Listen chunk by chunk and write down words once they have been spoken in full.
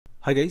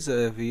Hi guys,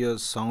 if your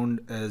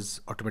sound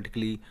is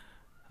automatically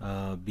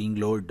being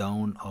lowered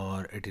down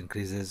or it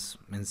increases,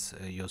 means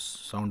your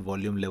sound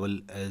volume level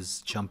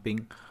is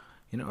jumping,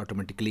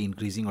 automatically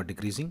increasing or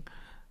decreasing,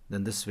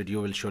 then this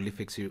video will surely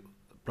fix your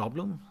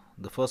problem.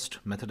 The first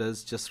method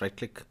is just right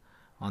click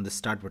on the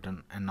start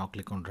button and now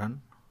click on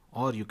run,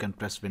 or you can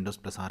press Windows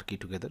plus R key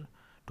together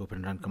to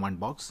open run command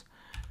box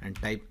and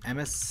type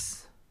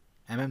mmsys.cpl.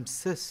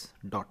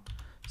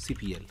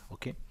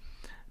 Okay,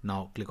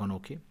 now click on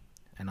OK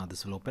and now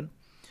this will open.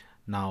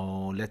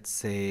 Now let's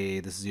say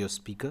this is your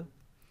speaker.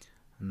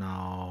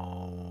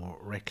 Now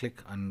right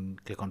click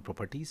and click on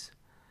properties.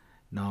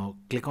 Now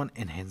click on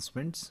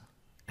enhancements,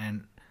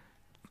 and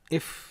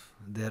if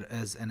there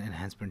is an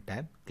enhancement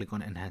tab, click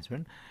on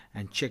enhancement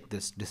and check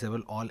this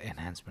disable all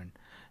enhancement.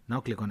 Now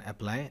click on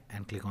apply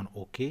and click on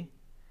OK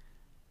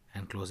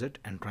and close it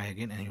and try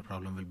again, and your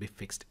problem will be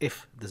fixed.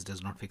 If this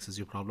does not fixes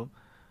your problem,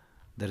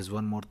 there is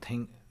one more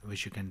thing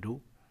which you can do,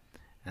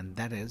 and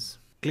that is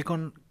click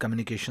on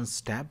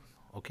communications tab.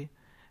 Okay,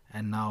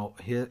 and now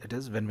here it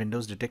is, when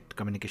Windows detect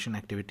communication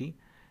activity,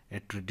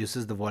 it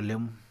reduces the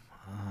volume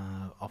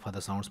of other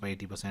sounds by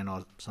 80%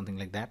 or something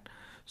like that.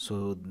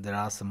 So there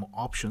are some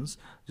options.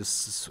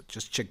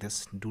 Just check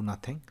this, do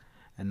nothing,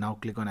 and now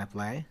click on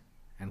apply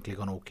and click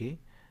on OK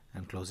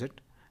and close it,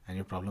 and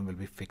your problem will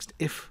be fixed.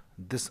 If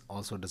this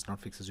also does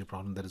not fixes your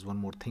problem, there is one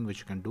more thing which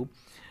you can do,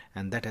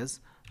 and that is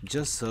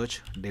just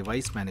search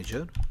device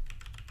manager.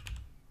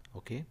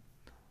 Okay,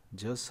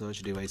 just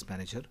search device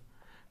manager,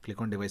 click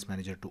on device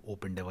manager to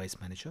open device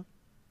manager,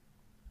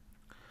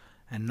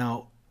 and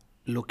now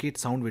locate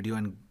sound, video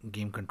and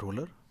game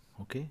controller.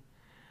 Okay,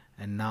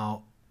 and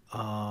now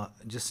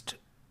just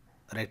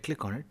right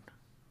click on it,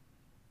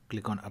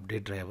 click on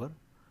update driver.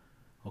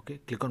 Okay,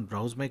 click on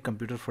browse my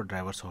computer for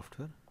driver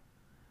software.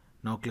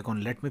 Now click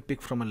on let me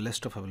pick from a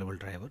list of available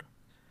driver.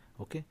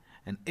 Okay,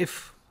 and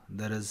if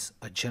there is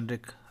a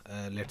generic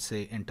let's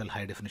say Intel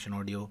high definition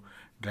audio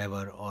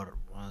driver or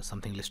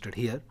something listed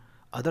here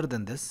other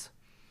than this,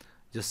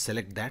 just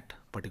select that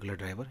particular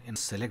driver and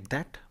select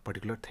that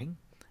particular thing,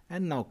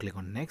 and now click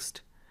on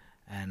next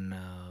and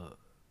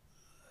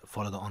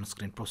follow the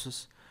on-screen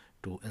process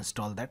to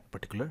install that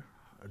particular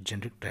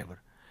generic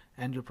driver,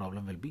 and your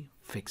problem will be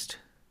fixed.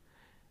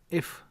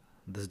 If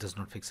this does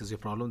not fixes your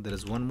problem, there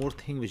is one more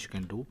thing which you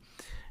can do,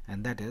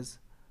 and that is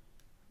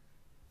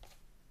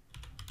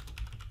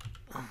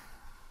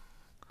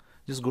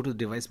just go to the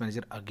device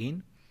manager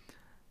again,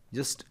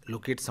 just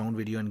locate sound,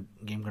 video and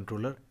game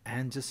controller,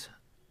 and just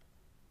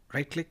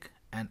right click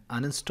and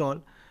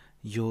uninstall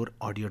your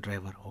audio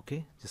driver.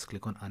 Okay, just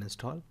click on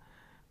uninstall.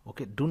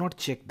 Okay, do not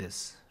check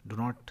this, do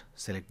not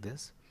select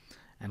this,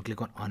 and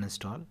click on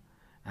uninstall,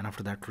 and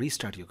after that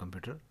restart your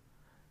computer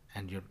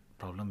and your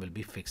problem will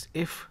be fixed.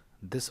 If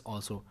this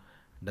also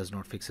does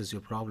not fixes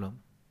your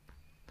problem,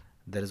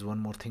 there is one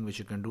more thing which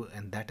you can do,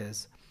 and that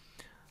is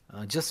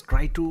just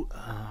try to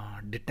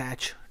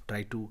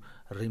try to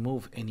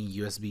remove any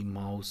USB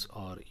mouse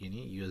or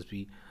any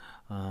USB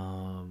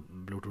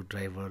Bluetooth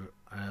driver,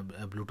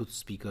 Bluetooth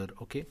speaker.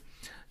 Okay,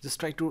 just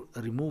try to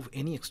remove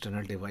any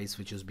external device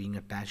which is being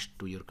attached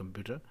to your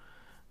computer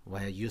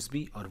via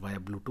USB or via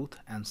Bluetooth,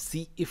 and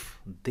see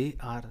if they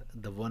are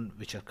the one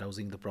which are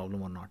causing the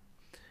problem or not.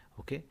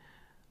 Okay,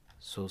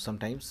 so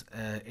sometimes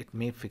it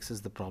may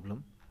fixes the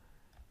problem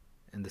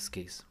in this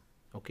case.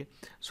 Okay,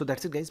 so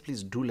that's it guys,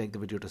 please do like the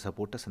video to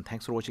support us, and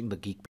thanks for watching the Geek.